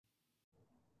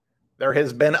There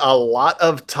has been a lot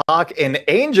of talk in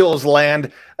Angels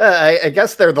land. I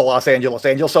guess they're the Los Angeles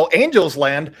Angels. So Angels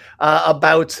land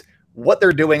about what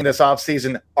they're doing this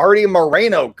offseason. Artie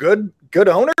Moreno, good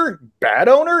owner, bad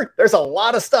owner. There's a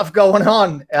lot of stuff going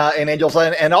on in Angels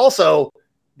land. And also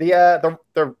the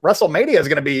WrestleMania is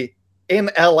going to be in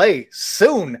LA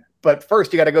soon. But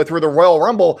first, you got to go through the Royal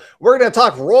Rumble. We're going to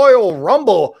talk Royal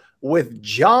Rumble with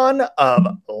John of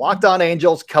Locked On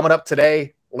Angels coming up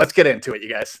today. Let's get into it, you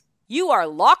guys. You are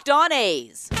Locked On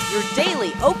A's, your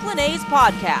daily Oakland A's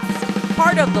podcast.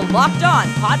 Part of the Locked On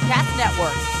Podcast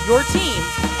Network, your team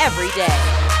every day.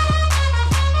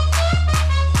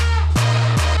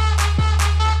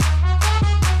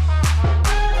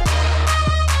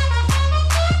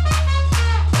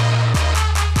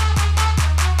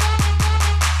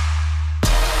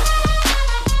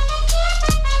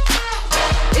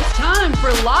 It's time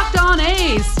for Locked On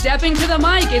A's. Stepping to the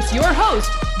mic, it's your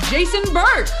host, Jason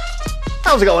Burke.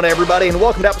 How's it going, everybody? And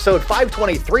welcome to episode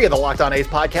 523 of the Locked On A's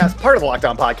podcast, part of the Locked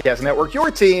On Podcast Network,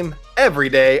 your team every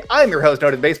day. I'm your host,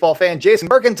 noted baseball fan, Jason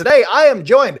Burke, and today I am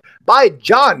joined by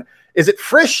John. Is it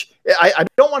Frisch? I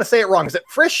don't want to say it wrong. Is it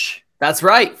Frisch? That's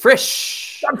right,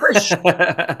 Frisch. John Frisch.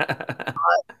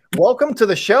 Welcome to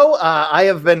the show.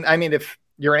 If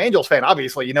you're an Angels fan,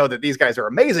 obviously you know that these guys are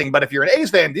amazing, but if you're an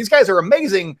A's fan, these guys are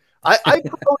amazing. I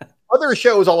promote other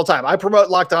shows all the time. I promote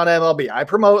Locked On MLB. I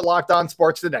promote Locked On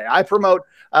Sports Today. I promote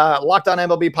Locked On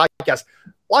MLB podcast.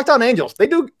 Locked On Angels. They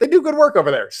do good work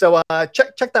over there. So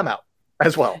check them out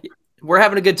as well. We're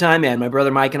having a good time, man. My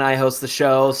brother Mike and I host the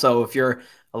show. So if you're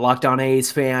a Locked On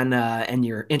A's fan and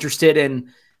you're interested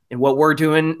in what we're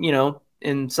doing,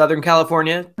 in Southern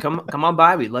California, come on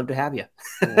by. We'd love to have you.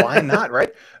 Why not,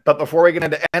 right? But before we get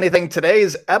into anything,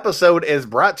 today's episode is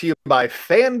brought to you by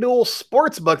FanDuel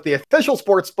Sportsbook, the official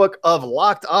sportsbook of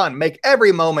Locked On. Make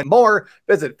every moment more.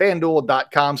 Visit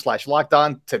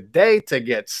FanDuel.com/LockedOn today to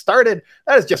get started.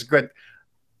 That is just good.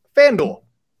 FanDuel,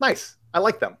 nice. I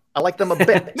like them. I like them a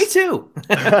bit. Me too.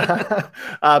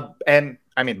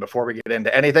 Before we get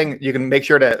into anything, you can make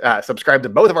sure to subscribe to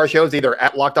both of our shows, either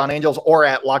at Locked On Angels or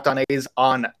at Locked On A's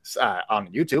on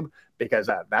YouTube, because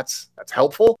that's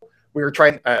helpful. We were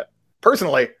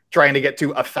personally trying to get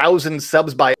to 1,000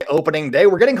 subs by opening day.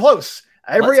 We're getting close.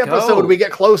 Every episode we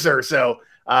get closer. So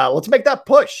let's make that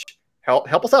push.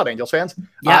 Help us out, Angels fans.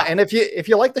 Yeah. And if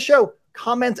you like the show,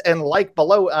 comment and like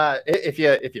below. If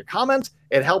you comment,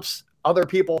 it helps other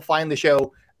people find the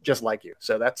show just like you.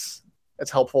 So that's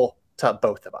helpful to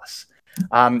both of us.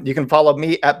 You can follow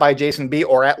me at @ByJasonB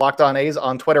or at Locked On A's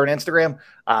on Twitter and Instagram.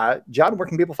 John, where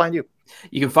can people find you?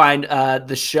 You can find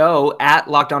the show at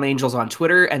Locked On Angels on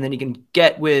Twitter, and then you can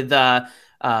get with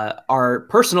our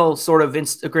personal sort of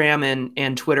Instagram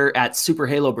and Twitter at Super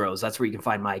Halo Bros. That's where you can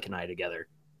find Mike and I together.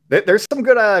 There's some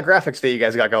good graphics that you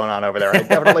guys got going on over there. I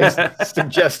definitely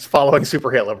suggest following Super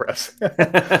Halo Bros.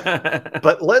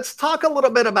 But let's talk a little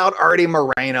bit about Artie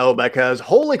Moreno, because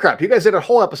holy crap, you guys did a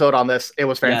whole episode on this. It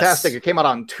was fantastic. Yes. It came out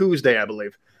on Tuesday, I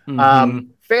believe.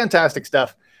 Mm-hmm. Fantastic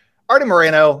stuff. Artie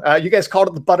Moreno, you guys called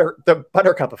it the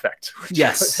Buttercup effect.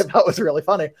 Yes. That was really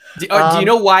funny. Do you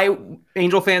know why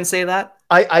Angel fans say that?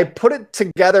 I put it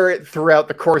together throughout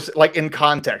the course, like in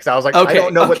context. I was like, I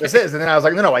don't know what this is. And then I was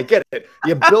like, no, I get it.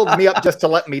 You build me up just to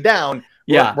let me down.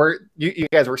 Yeah. Where you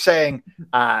guys were saying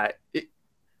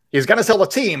he's going to sell the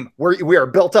team. We are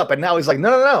built up. And now he's like,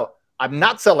 no, I'm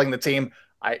not selling the team.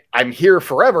 I'm here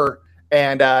forever.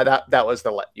 And that was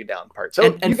the let you down part. So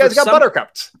and you guys got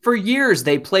buttercupped. For years,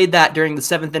 they played that during the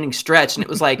 7th inning stretch. And it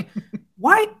was like,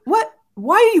 why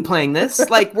are you playing this?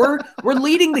 Like we're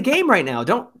leading the game right now.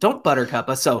 Don't buttercup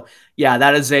us. So yeah,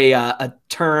 that is a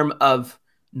term of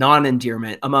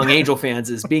non-endearment among Angel fans,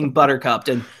 is being buttercupped.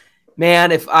 And man,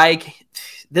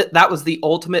 that was the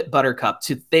ultimate buttercup,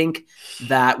 to think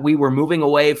that we were moving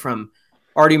away from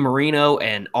Artie Moreno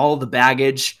and all the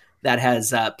baggage that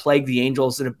has plagued the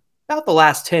Angels in about the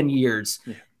last 10 years.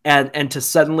 Yeah. And to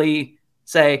suddenly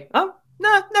say, oh,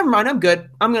 no, never mind. I'm good.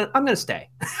 I'm gonna stay.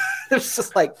 It's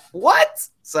just like, what?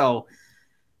 So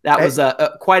that was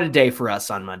quite a day for us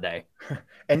on Monday.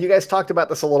 And you guys talked about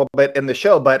this a little bit in the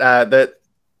show, but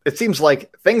it seems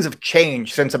like things have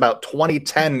changed since about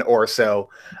 2010 or so.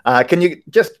 Can you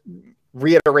just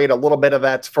reiterate a little bit of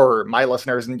that for my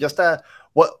listeners, and just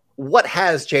what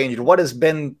has changed? What has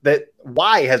been that?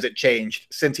 Why has it changed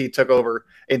since he took over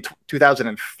in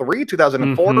 2003,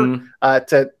 2004? Mm-hmm.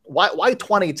 To why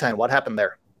 2010? What happened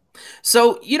there?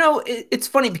 So, it's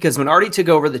funny, because when Artie took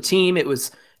over the team, it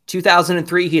was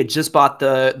 2003. He had just bought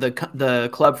the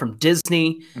club from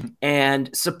Disney. Mm-hmm. And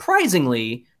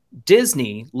surprisingly,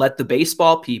 Disney let the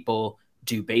baseball people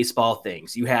do baseball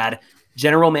things. You had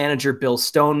general manager Bill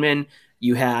Stoneman.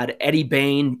 You had Eddie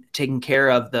Bain taking care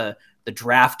of the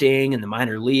drafting and the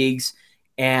minor leagues.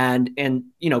 And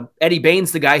Eddie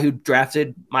Bain's the guy who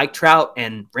drafted Mike Trout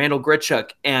and Randall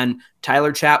Grichuk and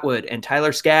Tyler Chatwood and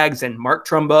Tyler Skaggs and Mark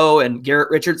Trumbo and Garrett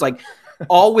Richards, like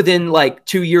all within like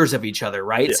 2 years of each other,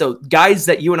 right? Yeah. So guys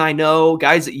that you and I know,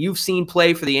 guys that you've seen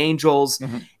play for the Angels,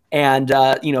 and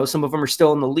some of them are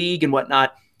still in the league and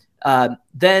whatnot.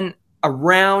 Then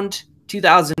around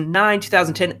 2009,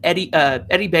 2010,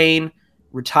 Eddie Bain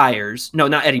retires. No,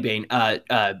 not Eddie Bain.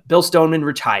 Bill Stoneman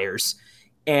retires.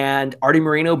 And Artie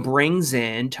Moreno brings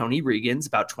in Tony Reagans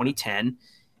about 2010.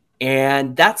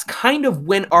 And that's kind of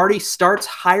when Artie starts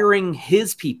hiring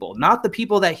his people, not the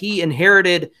people that he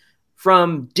inherited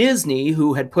from Disney,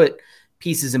 who had put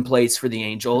pieces in place for the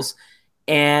Angels.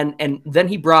 And then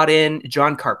he brought in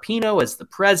John Carpino as the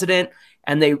president.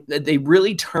 And they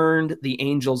really turned the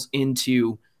Angels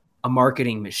into a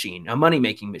marketing machine, a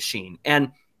money-making machine.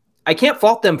 And I can't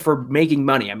fault them for making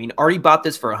money. I mean, Artie bought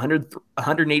this for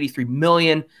 $183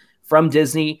 million from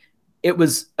Disney. It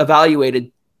was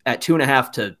evaluated at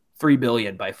 $2.5 to $3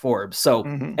 billion by Forbes. So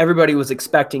everybody was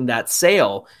expecting that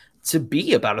sale to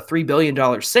be about a $3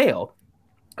 billion sale.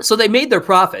 So they made their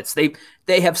profits.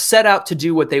 They have set out to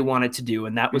do what they wanted to do,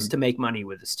 and that was to make money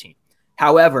with this team.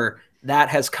 However, that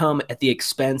has come at the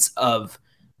expense of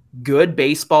good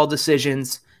baseball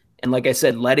decisions. And like I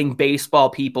said, letting baseball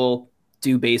people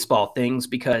do baseball things,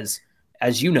 because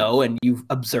as you know, and you've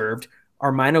observed,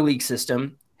 our minor league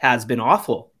system has been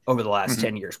awful over the last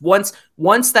 10 years. Once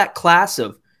that class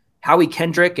of Howie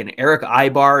Kendrick and Eric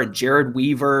Ibar and Jared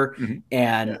Weaver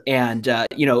and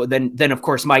then of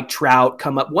course Mike Trout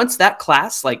come up. Once that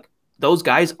class, like those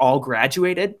guys all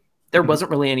graduated, there wasn't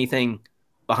really anything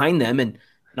behind them and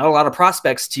not a lot of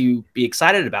prospects to be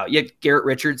excited about. Yet Garrett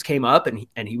Richards came up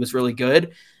and he was really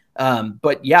good.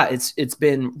 But yeah, it's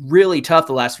been really tough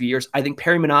the last few years. I think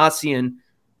Perry Minasian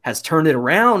has turned it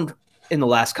around in the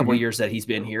last couple of years that he's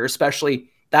been here, especially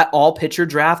that all pitcher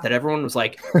draft that everyone was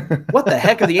like, what the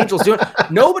heck are the Angels doing?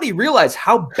 Nobody realized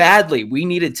how badly we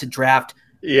needed to draft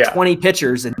 20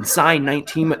 pitchers and sign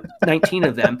 19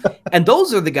 of them. And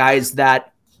those are the guys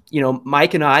that,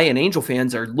 Mike and I and Angel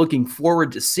fans are looking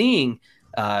forward to seeing,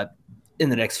 in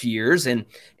the next few years.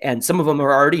 And some of them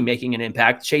are already making an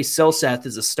impact. Chase Silseth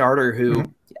is a starter who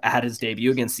had his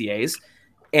debut against the A's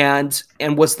and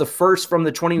was the first from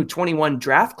the 2021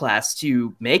 draft class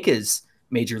to make his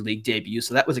major league debut.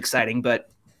 So that was exciting. But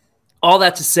all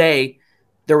that to say,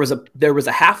 there was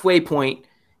a halfway point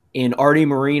in Artie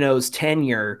Moreno's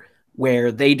tenure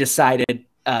where they decided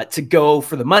to go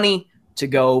for the money, to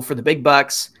go for the big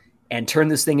bucks, and turn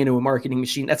this thing into a marketing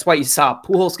machine. That's why you saw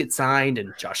Pujols get signed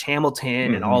and Josh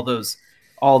Hamilton and all those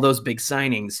big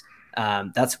signings.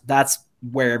 That's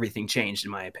where everything changed,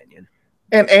 in my opinion.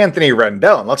 And Anthony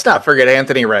Rendon. Let's not forget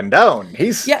Anthony Rendon.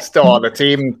 He's still on the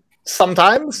team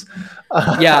sometimes.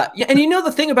 Yeah. And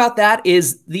the thing about that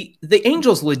is the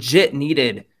Angels legit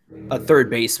needed a third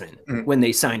baseman when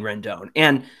they signed Rendon.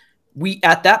 And we,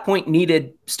 at that point,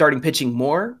 needed starting pitching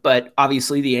more, but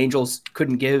obviously the Angels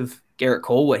couldn't give Garrett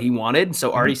Cole what he wanted.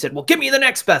 So Artie said, well, give me the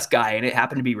next best guy. And it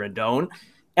happened to be Rendon.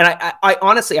 And I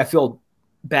honestly, I feel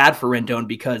bad for Rendon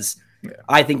because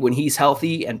I think when he's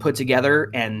healthy and put together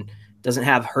and doesn't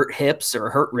have hurt hips or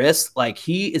hurt wrists, like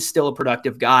he is still a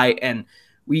productive guy. And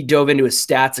we dove into his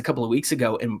stats a couple of weeks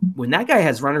ago. And when that guy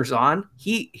has runners on,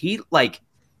 he like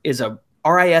is a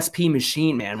RISP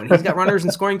machine, man. When he's got runners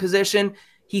in scoring position,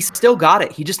 he's still got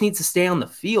it. He just needs to stay on the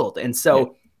field. And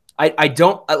so I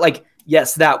don't like,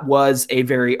 yes, that was a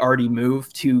very Artie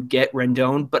move to get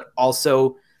Rendon, but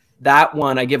also that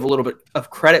one I give a little bit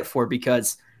of credit for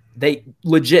because they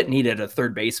legit needed a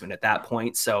third baseman at that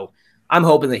point. So I'm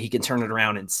hoping that he can turn it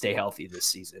around and stay healthy this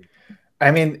season.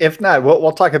 I mean, if not,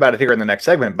 we'll talk about it here in the next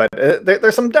segment, but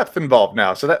there's some depth involved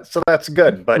now. So that's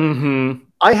good. But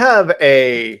I have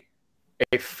a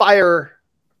fire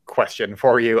question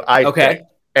for you. Think.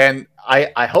 And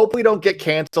I hope we don't get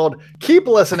canceled. Keep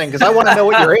listening because I want to know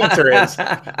what your answer is.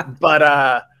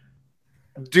 But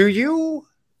do you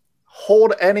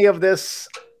hold any of this?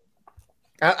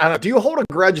 I don't know. Do you hold a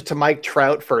grudge to Mike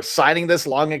Trout for signing this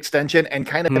long extension and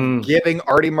kind of giving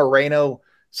Artie Moreno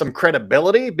some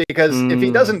credibility? Because if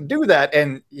he doesn't do that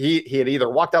and he had either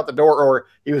walked out the door or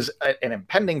he was an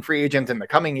impending free agent in the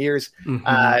coming years,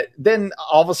 then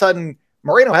all of a sudden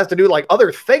Moreno has to do like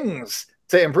other things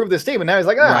to improve this team. And now he's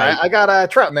like, I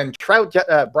got Trout. And then Trout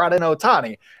brought in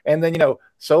Ohtani. And then,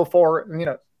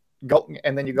 go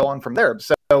and then you go on from there.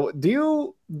 So do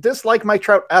you dislike Mike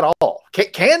Trout at all?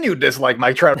 Can you dislike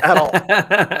Mike Trout at all?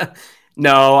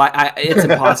 No, it's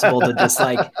impossible to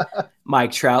dislike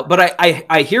Mike Trout. But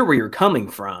I hear where you're coming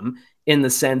from in the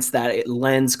sense that it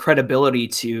lends credibility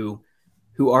to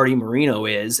who Artie Moreno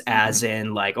is, as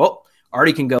in like, oh,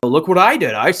 Artie can go, look what I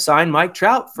did. I signed Mike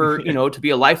Trout for, to be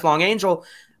a lifelong Angel.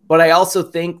 But I also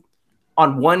think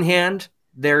on one hand,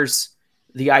 there's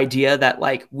the idea that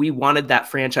like we wanted that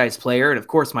franchise player. And of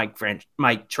course, Mike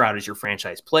Trout is your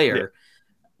franchise player. Yeah.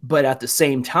 But at the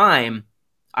same time,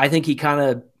 I think he kind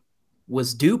of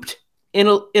was duped in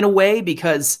a way,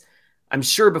 because I'm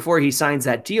sure before he signs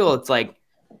that deal, it's like,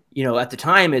 at the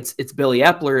time it's Billy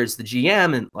Epler is the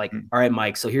GM and like, all right,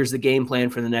 Mike, so here's the game plan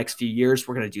for the next few years.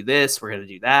 We're going to do this. We're going to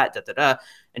do that.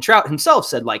 And Trout himself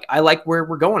said like, I like where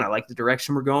we're going. I like the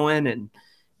direction we're going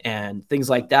and things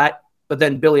like that. But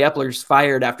then Billy Epler's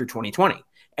fired after 2020.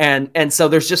 And so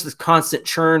there's just this constant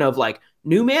churn of like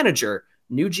new manager,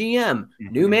 new GM,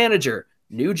 new manager,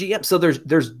 new GM. So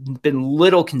there's been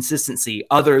little consistency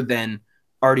other than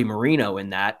Artie Moreno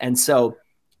in that. And so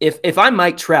if I'm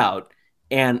Mike Trout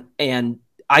and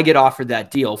I get offered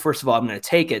that deal, first of all, I'm going to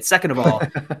take it. Second of all,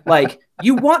 like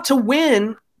you want to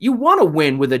win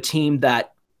with a team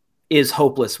that is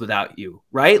hopeless without you,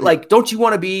 right? Like, don't you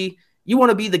want to be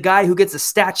the guy who gets a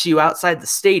statue outside the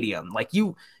stadium? Like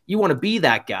you want to be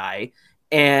that guy.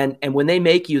 And when they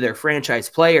make you their franchise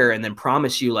player and then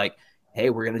promise you like, hey,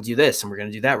 we're going to do this and we're going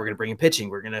to do that. We're going to bring in pitching.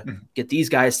 We're going to get these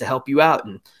guys to help you out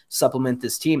and supplement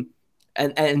this team.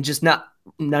 And just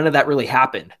none of that really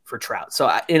happened for Trout.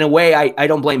 So in a way, I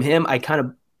don't blame him. I kind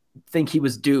of think he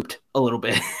was duped a little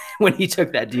bit when he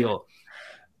took that deal.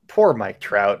 Poor Mike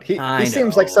Trout. He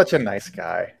seems like such a nice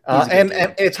guy. And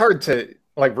it's hard to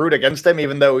like root against him,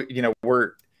 even though,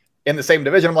 we're in the same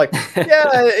division. I'm like,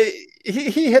 yeah,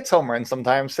 he hits home runs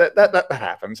sometimes. That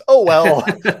happens. Oh, well,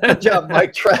 good job,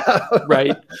 Mike Trout.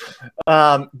 Right.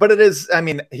 But it is, I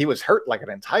mean, he was hurt like an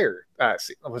entire,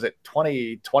 was it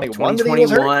 2021?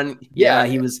 2021. Yeah,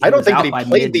 he was. I don't think that he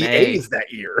played the A's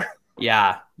that year.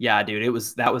 Yeah, dude.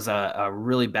 That was a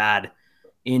really bad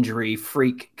injury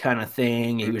freak kind of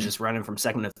thing. He was just running from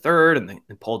second to third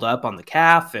and pulled up on the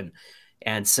calf.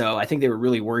 And so I think they were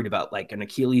really worried about like an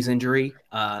Achilles injury.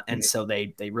 And so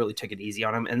they really took it easy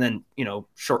on him. And then,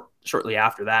 shortly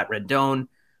after that, Rendon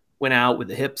went out with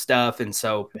the hip stuff. And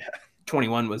so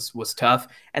 21 was tough.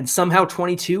 And somehow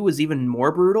 22 was even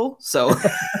more brutal. So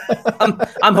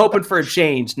I'm hoping for a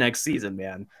change next season,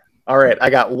 man. All right. I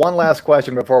got one last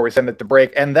question before we send it to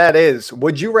break. And that is,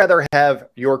 would you rather have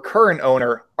your current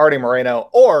owner, Artie Moreno,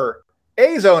 or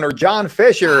A's owner, John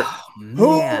Fisher,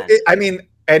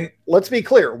 and let's be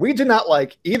clear, we do not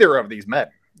like either of these men.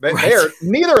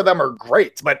 Neither of them are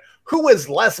great, but who is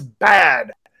less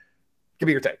bad? Give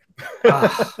me your take.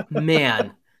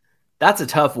 Man, that's a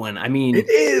tough one. I mean, it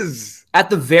is. At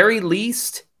the very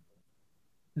least,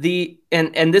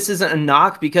 and this isn't a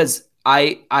knock because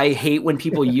I hate when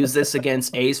people use this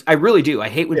against A's. I really do. I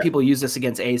hate when people use this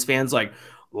against A's fans, like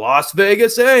Las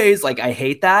Vegas A's. Like I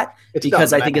hate that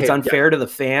because I think it's unfair to the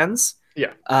fans.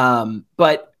 Yeah.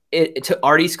 But to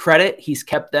Artie's credit, he's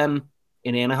kept them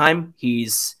in Anaheim.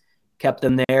 He's kept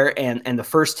them there. And the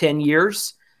first 10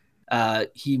 years,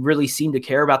 he really seemed to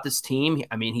care about this team.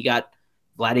 I mean, he got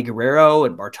Vladdy Guerrero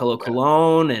and Bartolo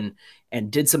Colon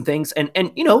and did some things. And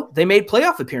they made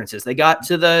playoff appearances. They got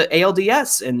to the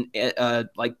ALDS and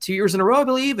like 2 years in a row, I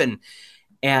believe.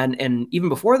 And even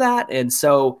before that. And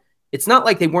so it's not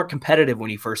like they weren't competitive when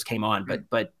he first came on,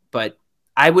 but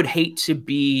I would hate to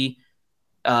be,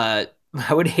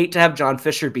 I would hate to have John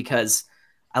Fisher because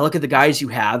I look at the guys you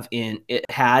had in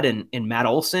Matt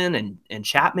Olson and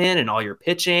Chapman and all your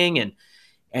pitching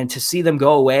and to see them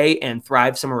go away and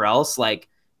thrive somewhere else, like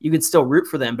you could still root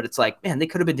for them, but it's like, man, they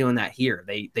could have been doing that here.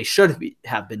 They should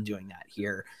have been doing that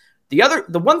here.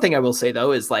 The one thing I will say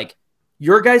though, is like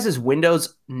your guys'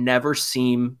 windows never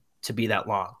seem to be that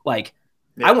long. Like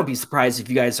I won't be surprised if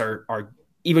you guys are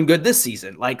even good this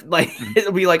season. Like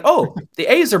it'll be like, oh,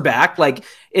 the A's are back. Like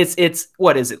it's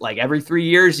what is it, like every 3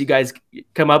 years you guys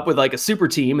come up with like a super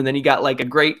team and then you got like a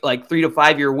great like 3 to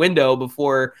 5 year window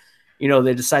before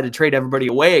they decide to trade everybody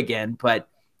away again. But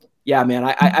yeah, man,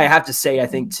 I have to say, I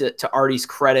think to Artie's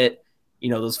credit,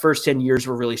 those first 10 years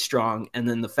were really strong. And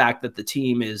then the fact that the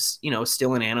team is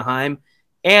still in Anaheim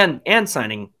and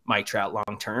signing Mike Trout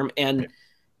long term, and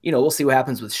we'll see what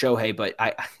happens with Shohei, but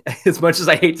I, as much as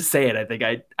I hate to say it, I think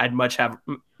I'd much have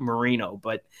Moreno,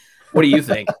 but what do you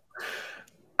think?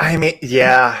 I mean,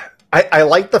 yeah, I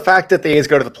like the fact that the A's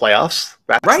go to the playoffs.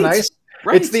 That's nice.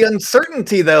 Right. It's the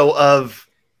uncertainty though of,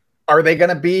 are they going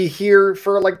to be here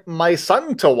for like my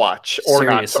son to watch or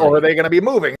not? Or are they going to be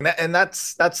moving? And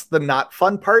that's the not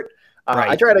fun part.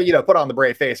 I try to, put on the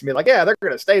brave face and be like, yeah, they're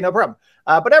going to stay, no problem.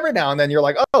 But every now and then you're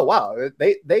like, oh, wow,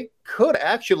 they could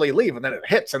actually leave. And then it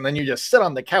hits. And then you just sit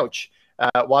on the couch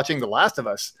watching The Last of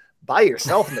Us by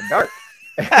yourself in the dark.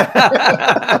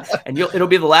 And it'll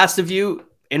be the last of you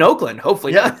in Oakland,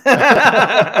 hopefully.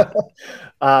 Yeah.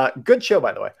 Good show,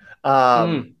 by the way.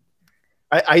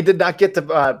 I did not get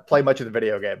to play much of the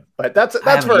video game, but that's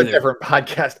for a different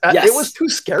podcast. Yes. It was too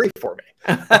scary for me.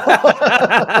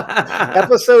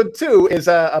 Episode 2 is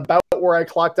about where I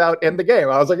clocked out in the game.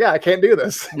 I was like, yeah, I can't do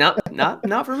this. Not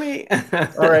for me.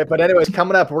 All right, but anyways,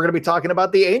 coming up, we're going to be talking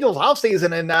about the Angels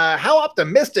offseason and how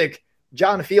optimistic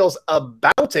John feels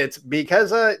about it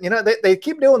because they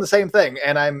keep doing the same thing,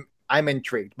 and I'm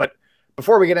intrigued. But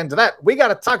before we get into that, we got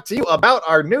to talk to you about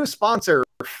our new sponsor,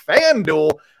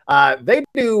 FanDuel. They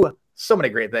do so many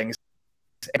great things.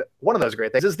 And one of those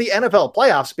great things is the NFL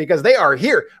playoffs because they are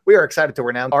here. We are excited to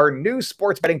announce our new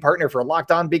sports betting partner for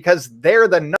Locked On because they're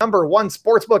the #1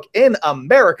 sportsbook in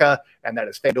America, and that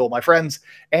is FanDuel, my friends.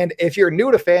 And if you're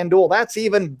new to FanDuel, that's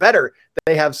even better.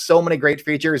 They have so many great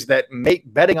features that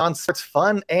make betting on sports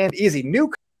fun and easy.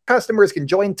 New customers can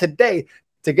join today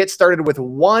to get started with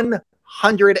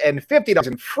 $150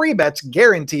 in free bets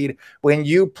guaranteed when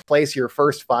you place your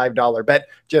first $5 bet.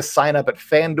 Just sign up at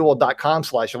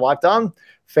fanduel.com/lockedon.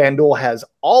 FanDuel has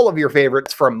all of your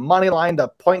favorites from money line to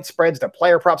point spreads to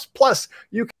player props. Plus,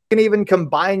 you can even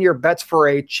combine your bets for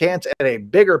a chance at a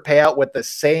bigger payout with the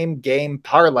same game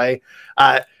parlay.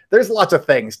 There's lots of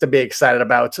things to be excited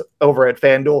about over at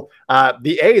FanDuel.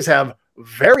 The A's have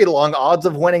very long odds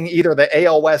of winning either the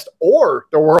AL West or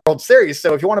the World Series.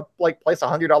 So if you want to place a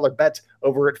 $100 bet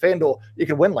over at FanDuel, you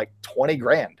can win like 20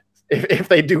 grand if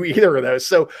they do either of those.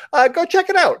 So go check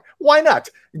it out. Why not?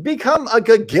 Become a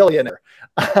gagillionaire.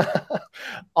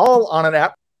 All on an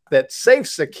app that's safe,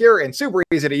 secure, and super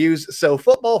easy to use. So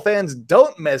football fans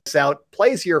don't miss out.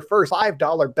 Place your first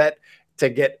 $5 bet to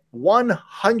get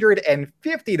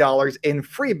 $150 in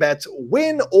free bets,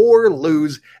 win or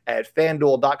lose at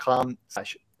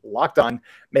FanDuel.com/lockedon.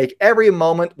 Make every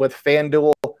moment with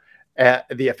FanDuel,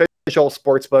 the official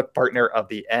sportsbook partner of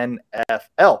the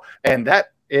NFL. And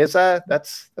that is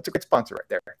that's a great sponsor right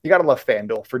there. You got to love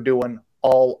FanDuel for doing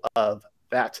all of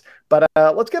that. But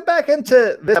let's get back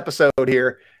into this episode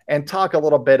here and talk a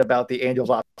little bit about the Angels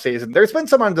offseason. There's been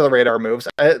some under the radar moves.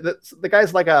 The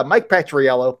guys like Mike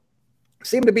Petriello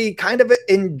seem to be kind of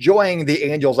enjoying the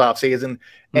Angels offseason.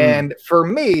 And for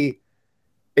me,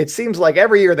 it seems like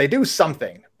every year they do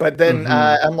something, but then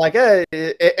I'm like,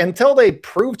 until they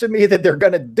prove to me that they're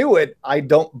going to do it, I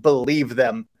don't believe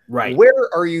them. Right. Where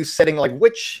are you sitting? Like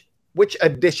which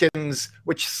additions,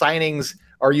 which signings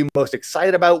are you most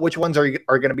excited about? Which ones are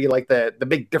going to be like the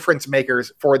big difference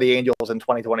makers for the Angels in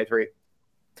 2023?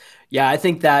 Yeah, I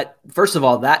think that, first of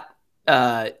all, that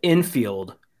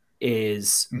infield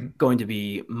is going to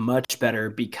be much better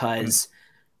because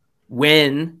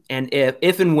when and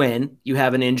if and when you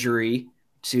have an injury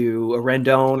to a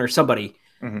Rendon or somebody,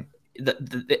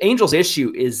 the Angels'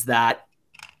 issue is that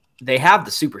they have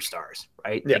the superstars,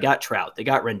 right? Yeah. They got Trout, they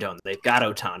got Rendon, they've got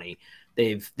Ohtani,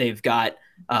 they've got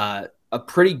a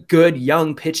pretty good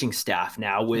young pitching staff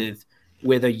now with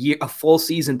a full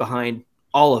season behind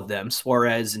all of them,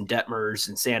 Suarez and Detmers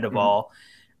and Sandoval.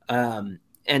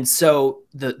 And so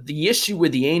the issue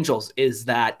with the Angels is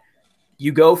that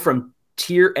you go from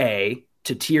tier A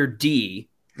to tier D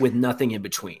with nothing in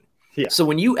between. Yeah. So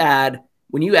when you add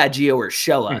Gio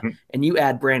Urshela and you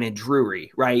add Brandon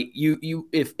Drury, right?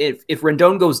 If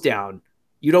Rendon goes down,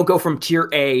 you don't go from tier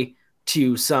A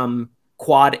to some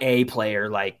quad A player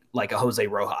like a Jose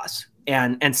Rojas.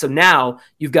 And so now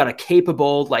you've got a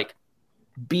capable like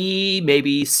B,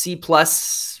 maybe C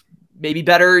plus, maybe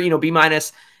better, B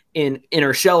minus in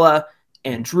Urshela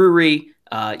and Drury.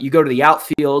 You go to the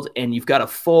outfield and you've got a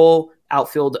full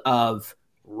outfield of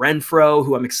Renfroe,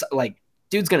 who I'm excited, like,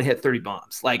 dude's going to hit 30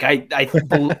 bombs. Like I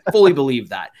fully believe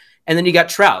that. And then you got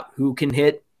Trout, who can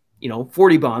hit,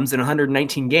 40 bombs in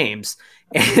 119 games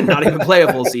and not even play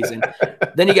a full season.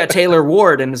 Then you got Taylor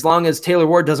Ward. And as long as Taylor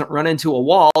Ward doesn't run into a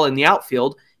wall in the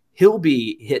outfield, he'll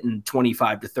be hitting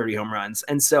 25 to 30 home runs.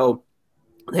 And so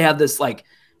they have this like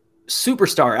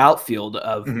superstar outfield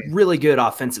of really good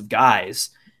offensive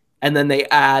guys. And then they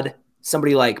add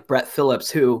somebody like Brett Phillips,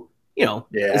 who,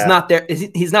 is not there.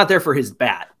 He's not there for his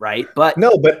bat, right? But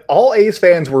all A's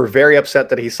fans were very upset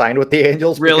that he signed with the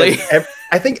Angels. Really?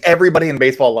 I think everybody in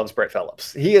baseball loves Brett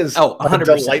Phillips. He is a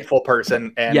delightful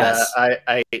person, and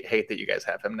I hate that you guys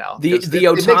have him now. The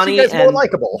Ohtani and more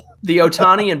likable. The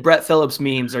Ohtani and Brett Phillips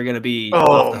memes are going to be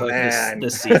off the hook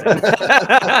this season.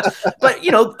 But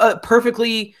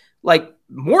perfectly like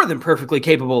more than perfectly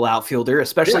capable outfielder,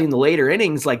 especially in the later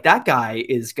innings. Like that guy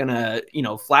is gonna,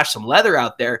 flash some leather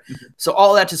out there. So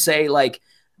all that to say, like,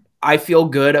 I feel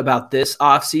good about this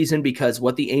offseason because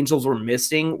what the Angels were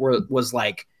missing was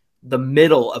like the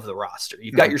middle of the roster.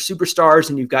 You've got your superstars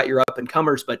and you've got your up and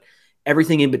comers, but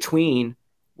everything in between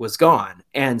was gone.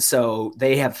 And so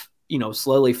they have,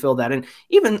 slowly filled that in.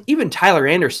 Even Tyler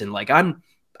Anderson, like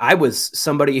I was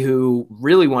somebody who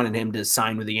really wanted him to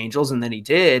sign with the Angels, and then he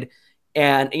did.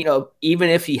 And, even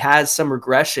if he has some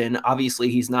regression,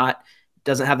 obviously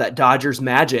doesn't have that Dodgers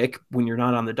magic when you're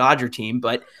not on the Dodger team,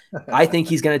 but I think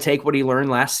he's going to take what he learned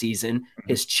last season.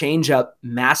 His changeup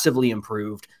massively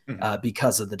improved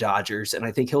because of the Dodgers. And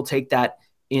I think he'll take that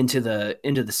into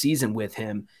the season with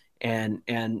him. And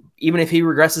even if he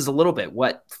regresses a little bit,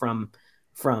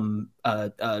 from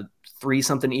a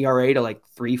 3-something ERA to like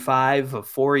 3.5, a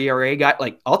 4 ERA guy,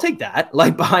 like I'll take that.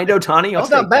 Like behind Ohtani, that's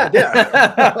not bad.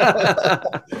 Yeah.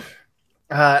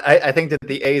 I think that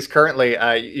the A's currently,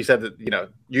 you said that,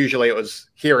 usually it was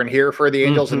here and here for the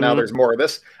Angels, and now there's more of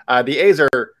this. The A's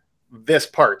are this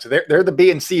part. So they're the B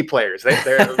and C players.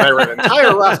 They're an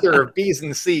entire roster of B's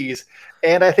and C's,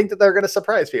 and I think that they're going to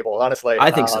surprise people, honestly. I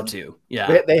think so too.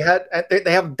 Yeah. They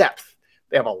have depth.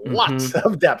 They have a lot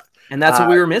of depth. And that's what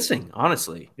we were missing,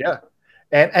 honestly. Yeah.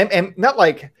 And not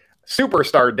like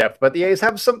superstar depth, but the A's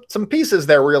have some pieces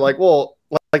there where you're like, well,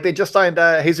 like they just signed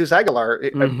Jesus Aguilar,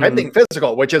 pending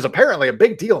physical, which is apparently a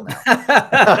big deal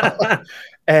now.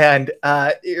 And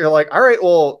you're like, all right,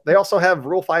 well, they also have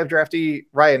Rule 5 draftee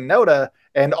Ryan Noda,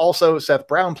 and also Seth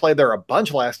Brown played there a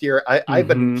bunch last year. I've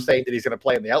been saying that he's going to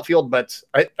play in the outfield, but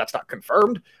that's not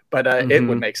confirmed, but it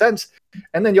would make sense.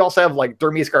 And then you also have like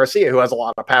Dermis Garcia, who has a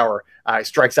lot of power. He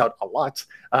strikes out a lot.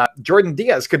 Jordan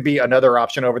Diaz could be another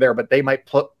option over there, but they might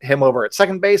put him over at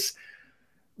second base.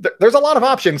 There's a lot of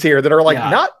options here that are like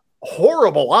not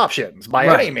horrible options by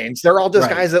any means. They're all just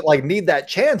guys that like need that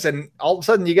chance. And all of a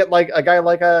sudden you get like a guy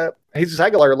like Jesus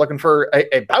Aguilar looking for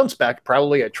a bounce back,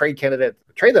 probably a trade candidate,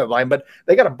 trade deadline. But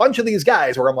they got a bunch of these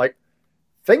guys where I'm like,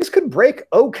 things could break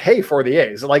okay for the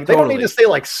A's. Like they don't need to stay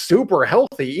like super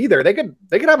healthy either. They could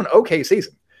have an okay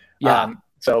season. Yeah.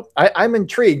 So I'm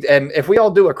intrigued. And if we all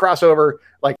do a crossover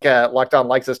like Locked On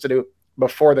likes us to do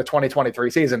before the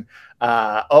 2023 season,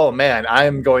 oh man,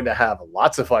 I'm going to have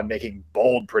lots of fun making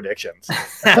bold predictions.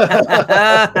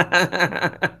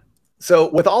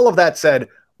 So with all of that said,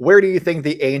 where do you think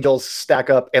the Angels stack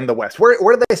up in the West? Where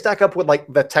do they stack up with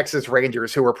like the Texas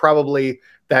Rangers, who are probably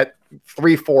that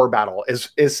 3-4 battle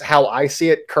is how I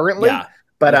see it currently. Yeah.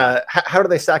 But how do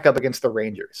they stack up against the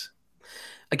Rangers?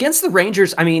 Against the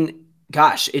Rangers, I mean,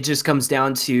 gosh, it just comes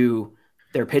down to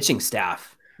their pitching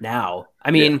staff now.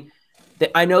 I mean,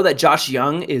 I know that Josh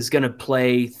Young is going to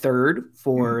play third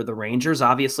for the Rangers,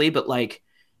 obviously, but like,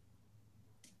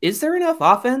 is there enough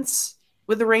offense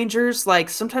with the Rangers? Like,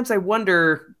 sometimes I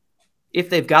wonder if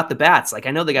they've got the bats. Like,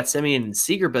 I know they got Semien and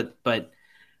Seager, but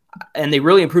and they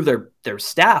really improved their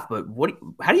staff. But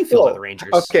how do you feel about the Rangers?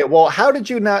 Okay, well, how did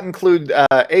you not include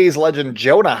A's legend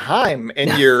Jonah Heim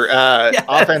in your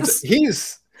offense?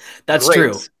 That's great.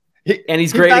 True.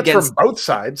 He's great against both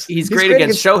sides. He's great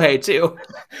against Shohei too.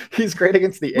 He's great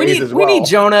against the A's as well.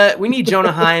 We need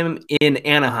Jonah Heim in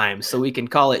Anaheim, so we can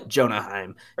call it Jonah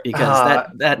Heim, because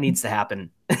that needs to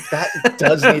happen. That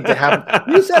does need to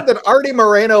happen. You said that Artie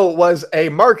Moreno was a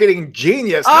marketing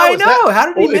genius. I know.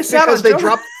 How did he miss out on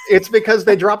Jonah? It's because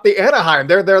they dropped the Anaheim.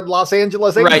 They're Los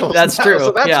Angeles Angels. Right, that's true.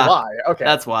 So that's why. Okay,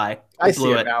 that's why. I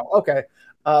see it now. Okay,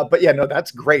 but yeah, no, that's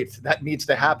great. That needs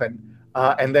to happen.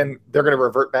 And then they're going to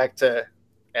revert back to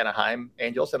Anaheim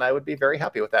Angels, and I would be very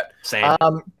happy with that. Same.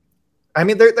 I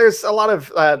mean, there's a lot of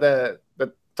the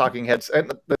talking heads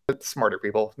and the smarter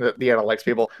people, the analytics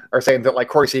people, are saying that like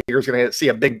Corey Seager is going to see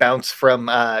a big bounce from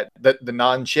the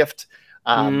non-shift.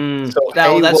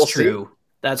 That's true. See.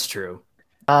 That's true.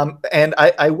 And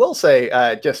I will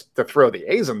say, just to throw the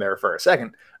A's in there for a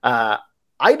second,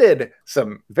 I did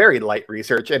some very light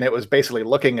research, and it was basically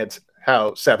looking at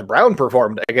how Seth Brown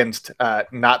performed against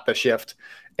not the shift.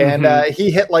 And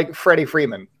he hit like Freddie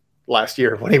Freeman last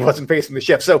year when he wasn't facing the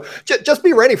shift. So just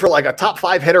be ready for like a top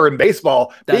 5 hitter in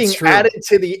baseball being added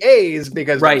to the A's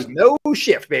because there's no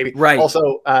shift, baby. Right.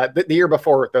 Also, the year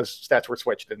before, those stats were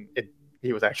switched, and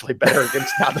he was actually better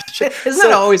against not the shift. Isn't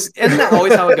that always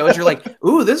how it goes? You're like,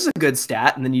 ooh, this is a good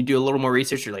stat. And then you do a little more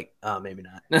research. You're like, oh, maybe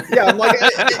not. Yeah, I'm like,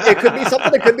 it could be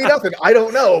something. It could be nothing. I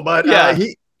don't know. But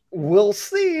we'll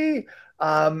see.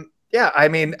 I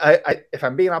mean, if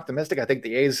I'm being optimistic, I think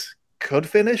the A's could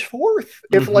finish 4th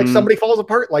if like somebody falls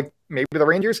apart, like maybe the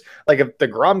Rangers. Like if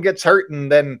DeGrom gets hurt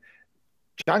and then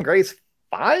John Gray's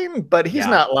fine, but he's Yeah.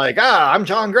 not like, I'm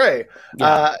John Gray.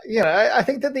 Yeah. I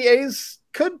think that the A's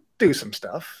could do some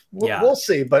stuff. We'll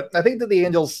see. But I think that the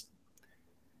Angels,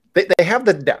 they have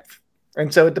the depth.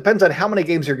 And so it depends on how many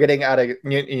games you're getting out of,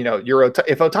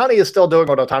 if Ohtani is still doing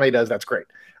what Ohtani does, that's great.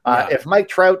 If Mike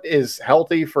Trout is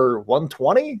healthy for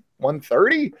 120,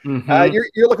 130,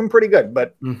 you're looking pretty good.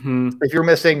 But if you're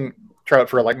missing Trout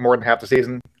for like more than half the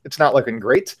season, it's not looking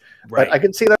great. Right. But I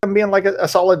could see them being like a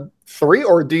solid 3,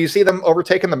 or do you see them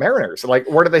overtaking the Mariners? Like,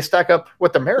 where do they stack up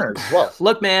with the Mariners as well?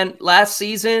 Look, man, last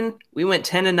season we went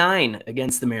 10-9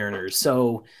 against the Mariners.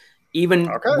 So even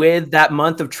with that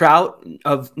month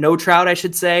of no Trout, I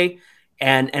should say,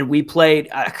 and we played,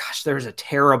 there was a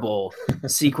terrible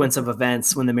sequence of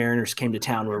events when the Mariners came to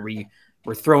town where we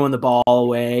were throwing the ball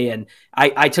away. And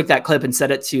I took that clip and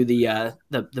set it to the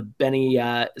Benny,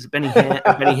 is it Benny Hill?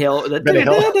 Benny Hill.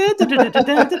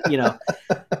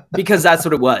 Because that's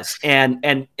what it was.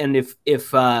 And if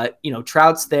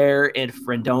Trout's there and if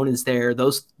Rendon is there,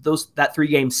 that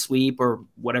 3-game sweep or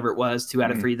whatever it was, 2 out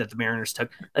of 3 that the Mariners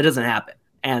took, that doesn't happen.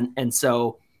 And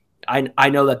so I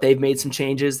know that they've made some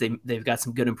changes. They've got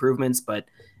some good improvements, but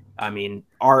I mean,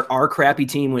 our crappy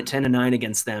team went 10-9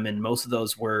 against them, and most of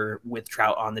those were with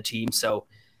Trout on the team. So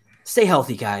stay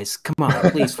healthy, guys. Come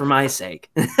on, please, for my sake.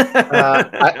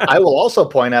 I will also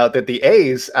point out that the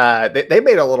A's, they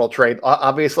made a little trade.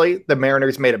 Obviously, the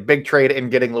Mariners made a big trade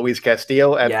in getting Luis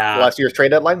Castillo at last year's trade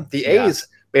deadline. The A's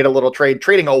made a little trade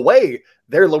trading away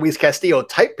their Luis Castillo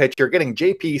type pitcher, getting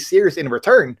J.P. Sears in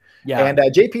return. Yeah. And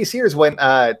J.P. Sears went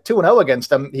 2-0 against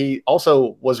them. He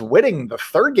also was winning the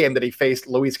 3rd game that he faced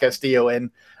Luis Castillo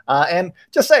in. And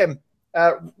just saying,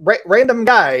 random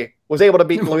guy was able to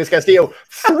beat Luis Castillo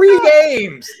 3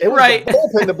 games. It was the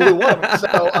bullpen that blew one of them.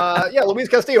 So, Luis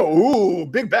Castillo,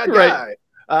 big bad guy.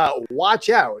 Watch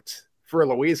out for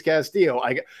Luis Castillo.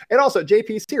 And also,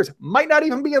 J.P. Sears might not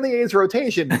even be in the A's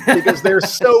rotation because they're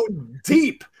so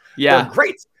deep. Yeah. They're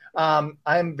great.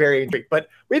 I'm very intrigued, but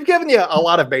we've given you a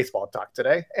lot of baseball talk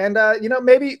today. And,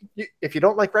 maybe if you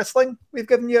don't like wrestling, we've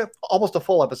given you almost a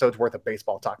full episode's worth of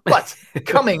baseball talk. But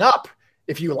coming up,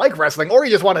 if you like wrestling or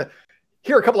you just want to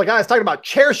hear a couple of guys talking about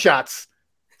chair shots,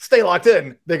 stay locked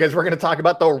in because we're going to talk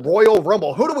about the Royal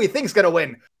Rumble. Who do we think is going to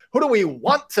win? Who do we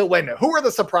want to win? Who are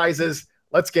the surprises?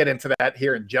 Let's get into that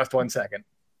here in just 1 second.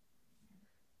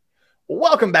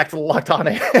 Welcome back to the Locked On.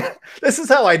 This is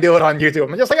how I do it on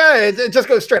YouTube. I'm just like, it just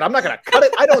goes straight. I'm not going to cut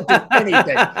it. I don't do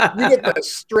anything. You get the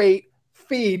straight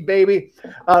feed, baby.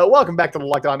 Welcome back to the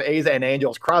Locked On A's and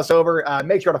Angels crossover.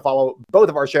 Make sure to follow both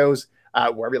of our shows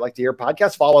wherever you like to hear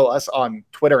podcasts. Follow us on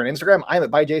Twitter and Instagram. I'm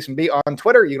at @ByJasonB on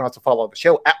Twitter. You can also follow the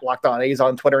show at Locked On A's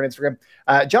on Twitter and Instagram.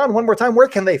 John, one more time, where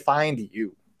can they find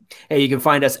you? Hey, you can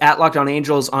find us at Locked On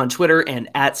Angels on Twitter and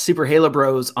at Super Halo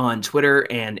Bros on Twitter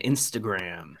and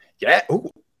Instagram. Yeah. Ooh,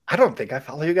 I don't think I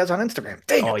follow you guys on Instagram.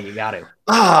 Dang. Oh, you got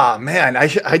to. Man,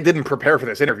 I didn't prepare for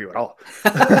this interview at all.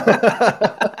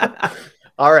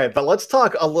 All right, but let's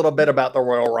talk a little bit about the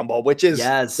Royal Rumble, which is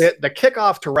the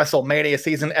kickoff to WrestleMania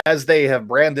season as they have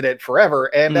branded it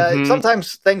forever. And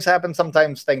sometimes things happen,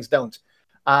 sometimes things don't.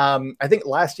 I think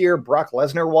last year Brock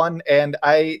Lesnar won, and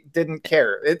I didn't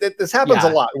care. This happens a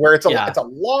lot where it's a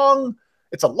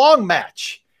long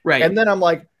match, right? And then I'm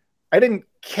like, I didn't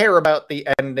care about the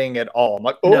ending at all. I'm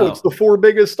like, it's the 4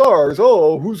 biggest stars.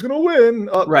 Oh, who's gonna win?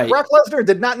 Right. Brock Lesnar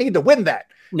did not need to win that.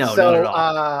 No, so not at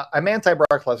all. I'm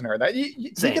anti-Brock Lesnar. That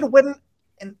he could win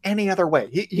in any other way.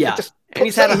 And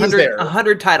he's had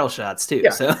 100 title shots too. Yeah.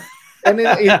 So. and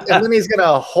then he's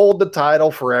gonna hold the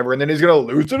title forever, and then he's gonna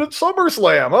lose it at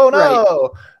SummerSlam. Oh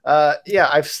no! Right.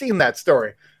 I've seen that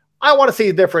story. I want to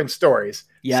see different stories.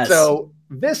 Yes. So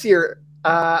this year,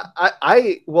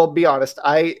 I will be honest.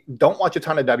 I don't watch a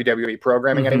ton of WWE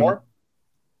programming anymore.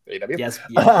 AEW. Yes,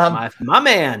 my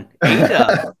man.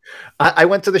 AEW. I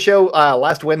went to the show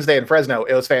last Wednesday in Fresno.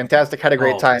 It was fantastic. Had a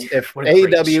great time. If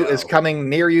AEW is coming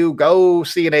near you, go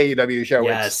see an AEW show.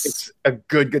 Yes. It's a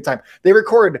good time. They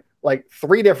record like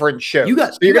 3 different shows. You're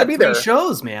going to be 3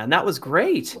 shows, man. That was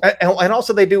great. And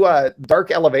also they do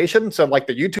Dark Elevation. So like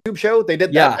the YouTube show, they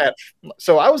did that.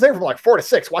 So I was there from like 4 to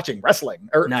 6 watching wrestling.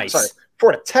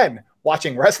 4 to 10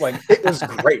 watching wrestling. It was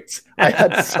great. I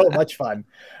had so much fun.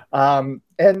 And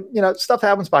stuff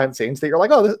happens behind the scenes that you're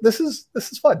like, oh, this is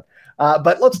fun.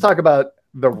 But let's talk about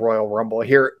the Royal Rumble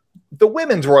here. The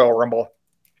Women's Royal Rumble.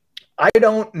 I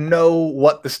don't know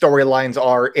what the storylines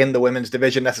are in the women's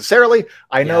division necessarily.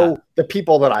 I know the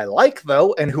people that I like,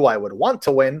 though, and who I would want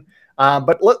to win.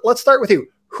 But let's start with you.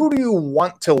 Who do you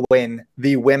want to win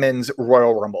the Women's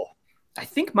Royal Rumble? I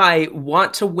think my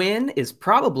want to win is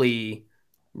probably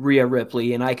Rhea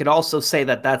Ripley. And I could also say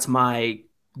that that's my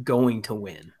going to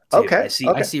win. too. Okay.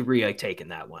 I see Rhea taking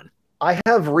that one. I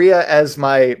have Rhea as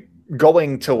my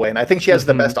going to win. I think she has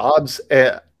the best odds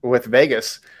with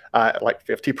Vegas, like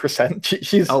 50%.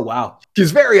 She's wow.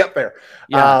 She's very up there.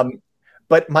 Yeah.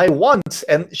 But my want,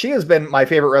 and she has been my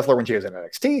favorite wrestler when she was in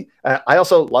NXT. I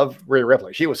also love Rhea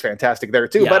Ripley. She was fantastic there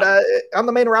too. Yeah. But on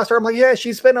the main roster, I'm like, yeah,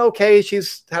 she's been okay.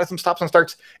 She's had some stops and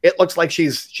starts. It looks like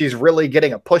she's really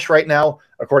getting a push right now,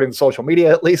 according to social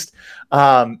media at least.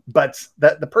 But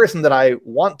the person that I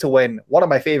want to win, one of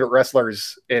my favorite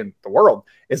wrestlers in the world,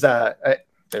 is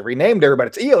they renamed her, but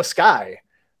it's Io Sky,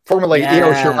 formerly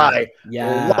Io Shirai.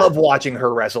 Yeah. Love watching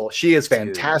her wrestle. She is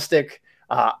fantastic. Dude.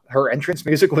 Her entrance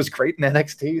music was great in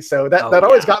NXT, so that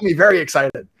always got me very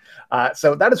excited.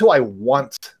 So that is who I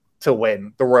want to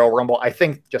win the Royal Rumble. I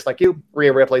think, just like you,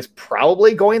 Rhea Ripley's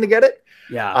probably going to get it.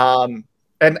 Yeah.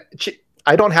 And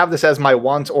I don't have this as my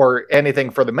want or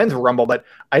anything for the Men's Rumble, but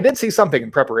I did see something in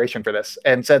preparation for this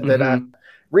and said that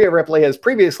Rhea Ripley has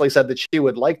previously said that she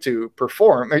would like to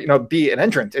perform, be an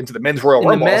entrant into the Men's Royal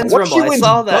Rumble. What if she wins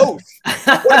both?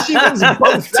 What if she wins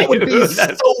both? That would be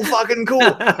so fucking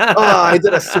cool. I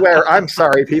did a swear. I'm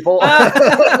sorry, people.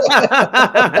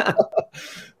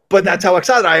 But that's how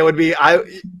excited I would be.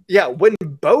 Win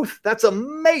both. That's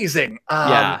amazing.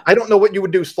 I don't know what you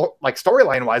would do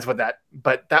storyline wise with that,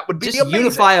 but that would be just amazing.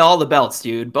 Unify all the belts,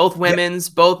 dude. Both women's,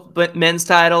 both men's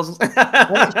titles.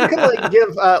 Well, you could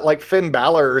give Finn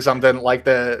Balor or something like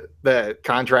the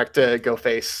contract to go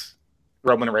face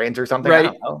Roman Reigns or something. Right.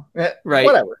 I don't know. Right.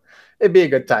 Whatever. It'd be a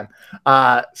good time.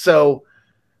 So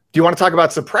do you want to talk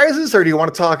about surprises or do you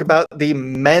want to talk about the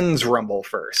Men's Rumble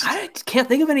first? I can't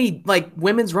think of any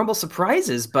women's Rumble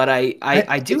surprises, but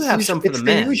I do have some for the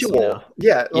men's. Usual. You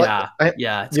know? Yeah.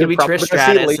 It's going to be Trish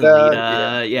Stratus and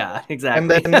Lita. Yeah, exactly.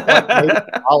 And then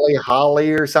maybe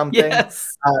Holly or something.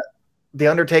 Yes. The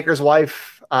Undertaker's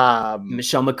wife.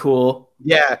 Michelle McCool.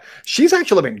 Yeah, she's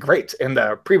actually been great in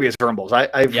the previous Rumbles.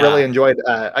 I've really enjoyed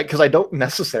because I don't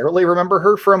necessarily remember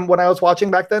her from when I was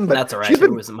watching back then. But that's all right. She's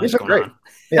been great.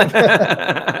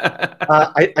 Yeah.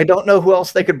 I don't know who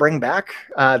else they could bring back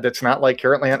that's not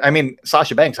currently. I mean,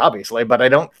 Sasha Banks, obviously, but I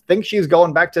don't think she's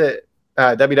going back to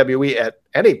WWE at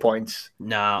any point.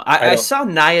 No, I saw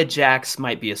Nia Jax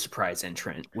might be a surprise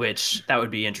entrant, which that would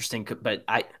be interesting. But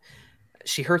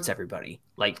she hurts everybody,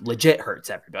 legit hurts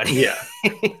everybody. Yeah.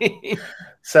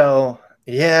 So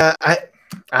yeah,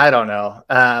 I don't know.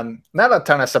 Not a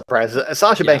ton of surprises.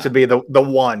 Sasha Banks would be the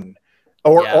one,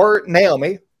 or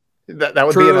Naomi. That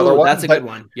would be another one. That's a good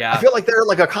one. Yeah. I feel like they're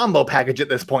a combo package at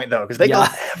this point though, because they go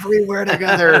everywhere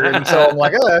together. And so I'm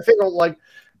I figure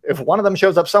if one of them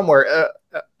shows up somewhere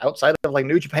outside of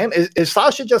New Japan, is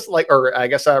Sasha just or I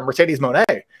guess Mercedes Moné?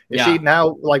 Is she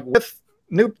now with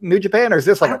New Japan, or is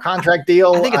this a contract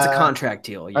deal? I think it's a contract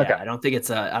deal. Yeah, okay. I don't think it's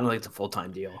a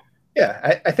full-time deal.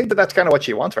 Yeah, I think that's kind of what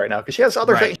she wants right now because she has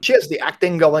other things. She has the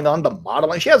acting going on, the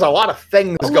modeling. She has a lot of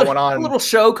things going on. A little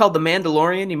show called The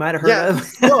Mandalorian. You might have heard of.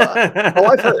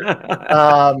 I've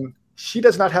heard. She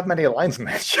does not have many lines in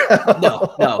that show.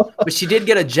 No, but she did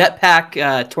get a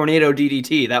jetpack tornado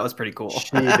DDT. That was pretty cool.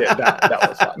 She did.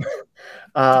 That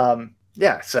was fun.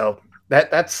 So.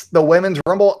 That's the Women's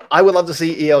Rumble. I would love to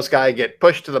see Io Sky get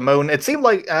pushed to the moon. It seemed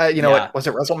like, was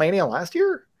it WrestleMania last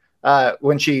year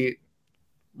when she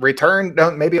returned?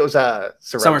 No, maybe it was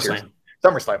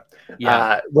SummerSlam.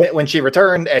 Yeah. When she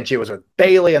returned and she was with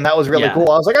Bayley, and that was really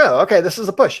cool. I was like, oh, okay, this is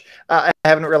a push. I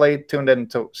haven't really tuned in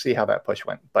to see how that push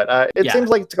went, but it seems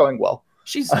like it's going well.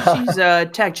 She's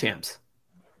tag champs.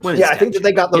 I think that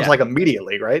they got those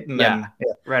immediately, right? And then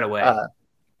right away.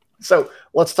 So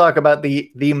let's talk about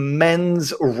the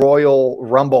Men's Royal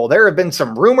Rumble. There have been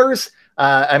some rumors.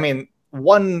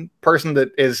 One person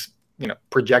that is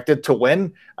projected to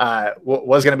win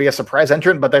was going to be a surprise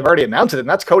entrant, but they've already announced it, and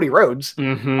that's Cody Rhodes.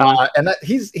 Mm-hmm. And that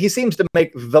he seems to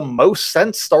make the most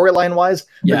sense storyline wise.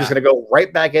 They're just going to go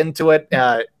right back into it.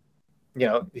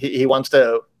 He wants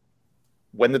to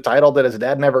win the title that his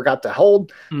dad never got to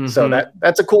hold. Mm-hmm. So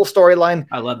that's a cool storyline.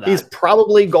 I love that. He's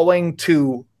probably going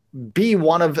to be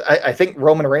one of, I think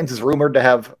Roman Reigns is rumored to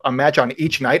have a match on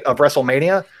each night of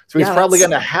WrestleMania. So he's probably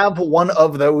going to have one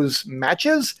of those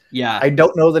matches. Yeah. I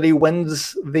don't know that he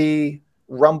wins the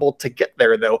Rumble to get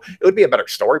there, though. It would be a better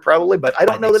story probably, but I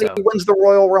don't know that he wins the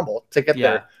Royal Rumble to get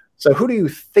there. So who do you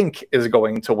think is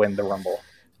going to win the Rumble?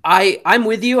 I'm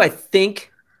with you. I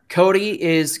think Cody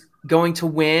is going to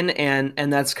win,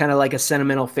 and that's kind of like a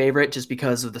sentimental favorite just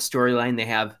because of the storyline they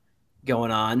have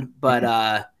going on. But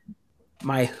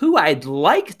who I'd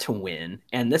like to win,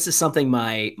 and this is something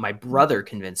my brother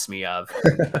convinced me of,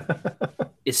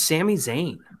 is Sami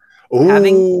Zayn. Ooh,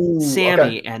 having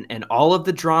Sammy and all of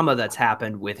the drama that's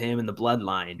happened with him in the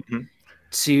bloodline,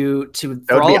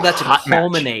 for all of that to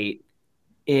culminate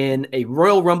in a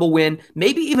Royal Rumble win,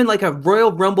 maybe even like a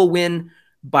Royal Rumble win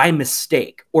by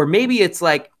mistake, or maybe it's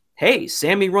like, hey,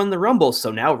 Sammy won the Rumble,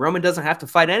 so now Roman doesn't have to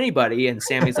fight anybody, and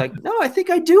Sammy's like, no, I think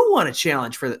I do want to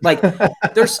challenge for that. Like,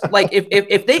 there's like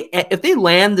if they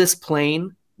land this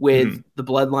plane with the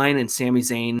Bloodline and Sami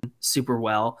Zayn super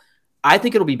well, I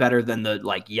think it'll be better than the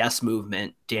like Yes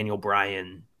Movement Daniel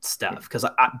Bryan stuff, because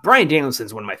Bryan Danielson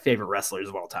is one of my favorite wrestlers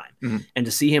of all time, and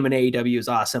to see him in AEW is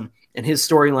awesome, and his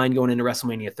storyline going into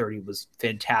WrestleMania 30 was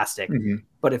fantastic.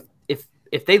 But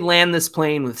if they land this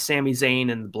plane with Sami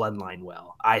Zayn and the Bloodline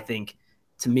well, I think,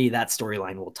 to me, that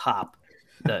storyline will top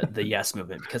the Yes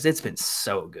Movement, because it's been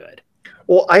so good.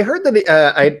 Well, I heard that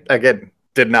I again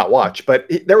did not watch,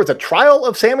 but there was a trial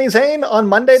of Sami Zayn on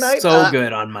Monday night. So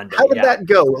good on Monday. How did that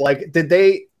go? Like, did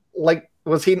they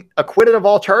was he acquitted of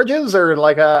all charges, or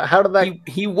like how did that?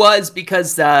 He was,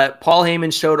 because Paul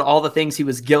Heyman showed all the things he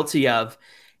was guilty of.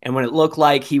 And when it looked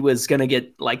like he was going to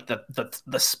get like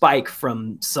the spike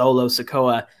from Solo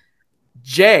Sikoa,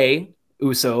 Jay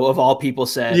Uso, of all people,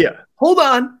 said, hold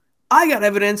on, I got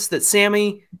evidence that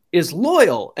Sammy is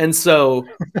loyal. And so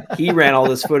he ran all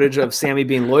this footage of Sammy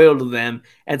being loyal to them.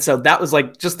 And so that was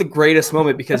like just the greatest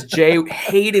moment, because Jay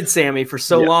hated Sammy for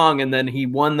so long, and then he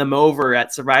won them over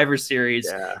at Survivor Series.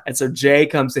 And so Jay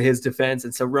comes to his defense.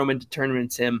 And so Roman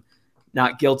determines him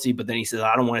not guilty, but then he says,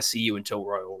 I don't want to see you until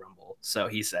Royal Rumble. So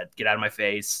he said, get out of my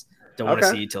face. Don't want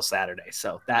to see you till Saturday.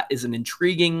 So that is an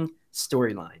intriguing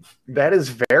storyline. That is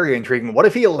very intriguing. What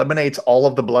if he eliminates all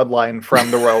of the Bloodline from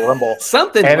the Royal Rumble?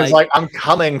 Something and it's like, I'm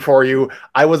coming for you.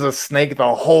 I was a snake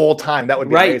the whole time. That would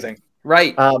be amazing.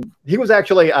 Right. He was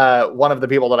actually one of the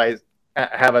people that I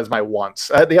have as my wants.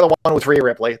 The other one was Rhea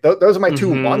Ripley. Those are my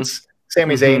two wants.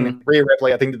 Sami Zayn, Rhea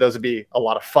Ripley. I think that those would be a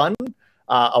lot of fun.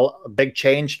 A big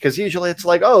change, because usually it's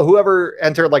like, oh, whoever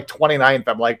entered like 29th,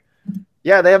 I'm like,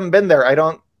 yeah, they haven't been there. I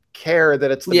don't care that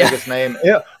it's the biggest name.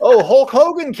 Oh, Hulk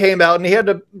Hogan came out and he had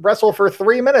to wrestle for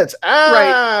 3 minutes.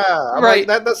 Like,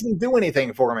 that doesn't do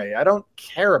anything for me. I don't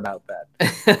care about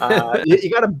that. You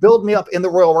got to build me up in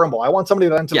the Royal Rumble. I want somebody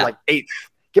that entered like 8th.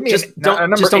 Give me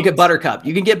don't get Buttercup.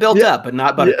 You can get built up, but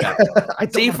not Buttercup.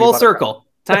 See, full circle,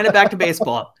 tying it back to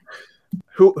baseball.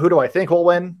 Who do I think will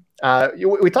win?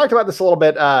 We talked about this a little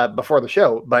bit before the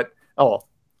show, but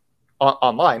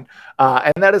online,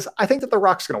 and that is, I think that The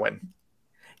Rock's going to win.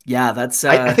 Yeah, that's.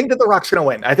 I think that The Rock's going to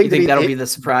win. I think that'll be the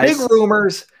surprise. Big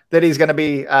rumors that he's going to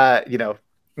be, the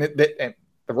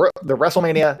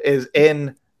WrestleMania is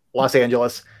in Los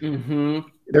Angeles.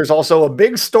 There's also a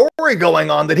big story going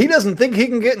on that he doesn't think he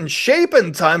can get in shape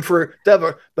in time to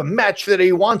have the match that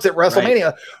he wants at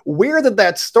WrestleMania. Weird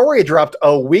that story dropped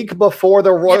a week before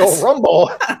the Royal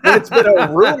Rumble. It's been a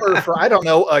rumor for, I don't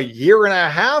know, a year and a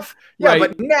half. Yeah,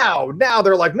 but now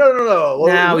they're like, no.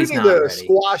 Now we need to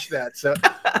squash that. So,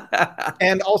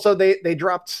 and also they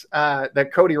dropped the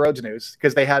Cody Rhodes news,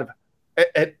 because they had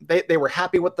they were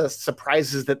happy with the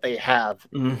surprises that they have.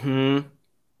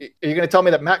 Are you going to tell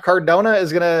me that Matt Cardona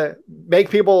is going to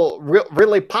make people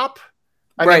really pop?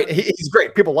 I mean, he's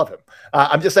great. People love him.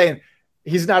 I'm just saying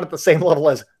he's not at the same level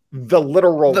as the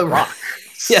literal Rock.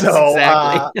 Yes, so,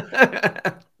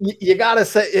 exactly. You got to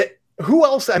say it. Who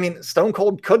else? I mean, Stone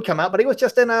Cold could come out, but he was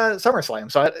just in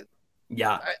SummerSlam. So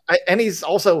and he's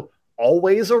also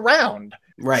always around.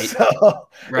 Right. So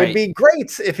it'd be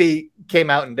great if he came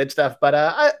out and did stuff, but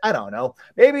I don't know.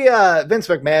 Maybe Vince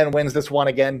McMahon wins this one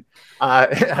again. A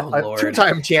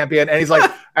 2-time champion, and he's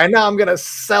like, and now I'm gonna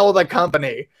sell the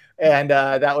company, and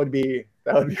that would be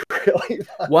really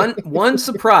fun. One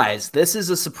surprise. This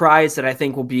is a surprise that I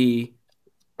think will be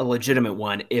a legitimate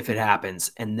one if it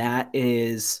happens, and that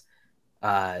is,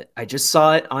 I just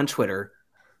saw it on Twitter,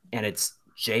 and it's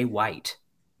Jay White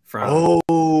from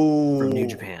New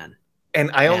Japan. And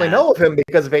I only know of him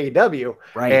because of AEW,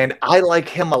 and I like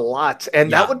him a lot. And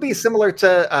that would be similar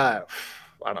to,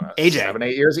 I don't know, AJ. 7,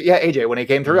 8 years. Yeah, AJ, when he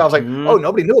came through, I was like, oh,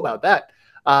 nobody knew about that.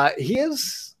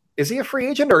 Is he a free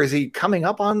agent, or is he coming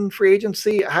up on free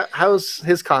agency? How's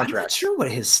his contract? I'm not sure what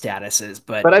his status is,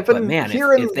 but I've been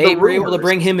hearing if they were able to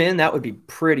bring him in, that would be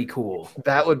pretty cool.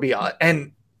 That would be,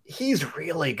 and he's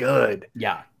really good.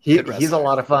 Yeah, he's a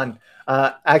lot of fun.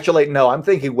 Actually, no, I'm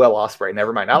thinking Will Ospreay.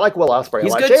 Never mind. I like Will Ospreay a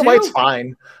lot. Jay White's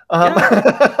fine.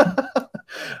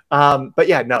 But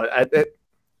yeah, no,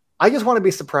 I just want to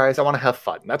be surprised. I want to have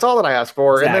fun. That's all that I ask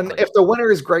for. Exactly. And then if the winner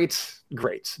is great.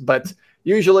 But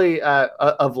usually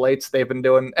of late, they've been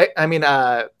doing, I mean,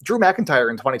 Drew McIntyre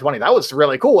in 2020, that was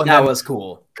really cool. And that was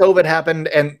cool. COVID happened,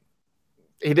 and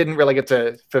he didn't really get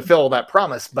to fulfill that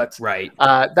promise. But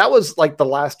that was like the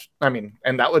last, I mean,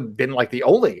 and that would have been like the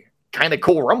only kind of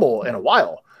cool Rumble in a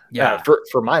while.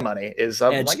 for my money is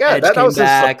Edge that came was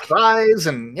back. a surprise,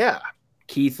 and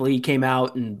Keith Lee came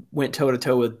out and went toe to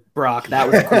toe with Brock. That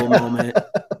was a cool moment.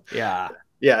 Yeah.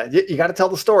 Yeah, you got to tell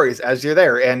the stories as you're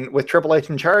there. And with Triple H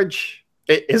in charge,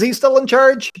 is he still in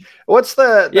charge? What's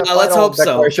the let's hope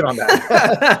declaration on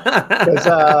that?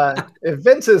 Because if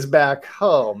Vince is back,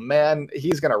 oh man,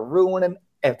 he's gonna ruin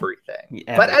everything.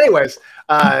 But anyways,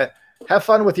 have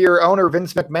fun with your owner,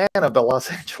 Vince McMahon of the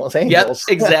Los Angeles Angels.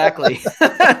 Yep, exactly.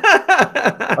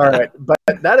 All right, but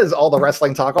that is all the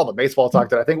wrestling talk, all the baseball talk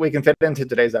that I think we can fit into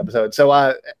today's episode.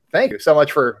 So thank you so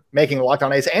much for making Locked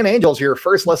On A's and Angels your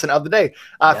first listen of the day.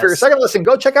 For your second listen,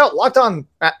 go check out Locked On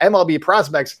MLB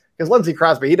Prospects, because Lindsey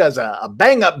Crosby, he does a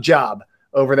bang-up job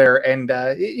over there. And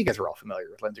you guys are all familiar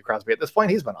with Lindsey Crosby at this point.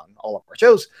 He's been on all of our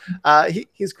shows.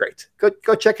 He's great.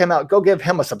 Go check him out. Go give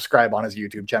him a subscribe on his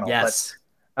YouTube channel. Yes.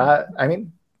 But,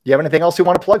 you have anything else you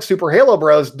want to plug? Super Halo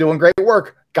Bros doing great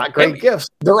work. Got great gifts.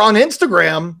 They're on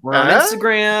Instagram. We're on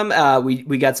Instagram.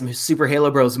 We got some Super Halo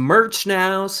Bros merch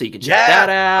now, so you can check that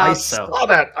out. I saw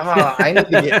that. I need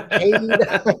to get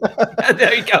paid.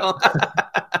 There you go.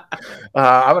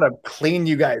 I'm gonna clean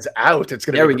you guys out. It's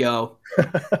gonna. There we go.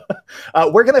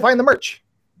 Where can they find the merch?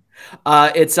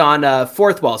 It's on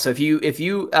Fourth Wall. So if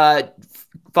you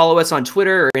follow us on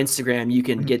Twitter or Instagram, you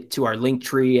can get to our link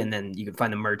tree, and then you can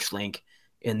find the merch link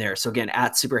in there. So again,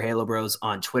 at Super Halo Bros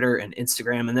on Twitter and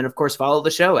Instagram. And then of course, follow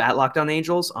the show at Locked On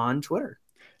Angels on Twitter.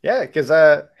 Yeah. Because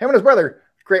him and his brother,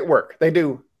 great work. They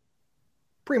do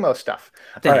primo stuff.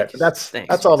 All right. That's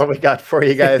all that we got for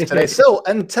you guys today. So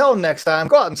until next time,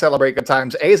 go out and celebrate good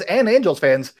times, A's and Angels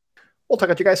fans. We'll talk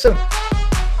to you guys soon.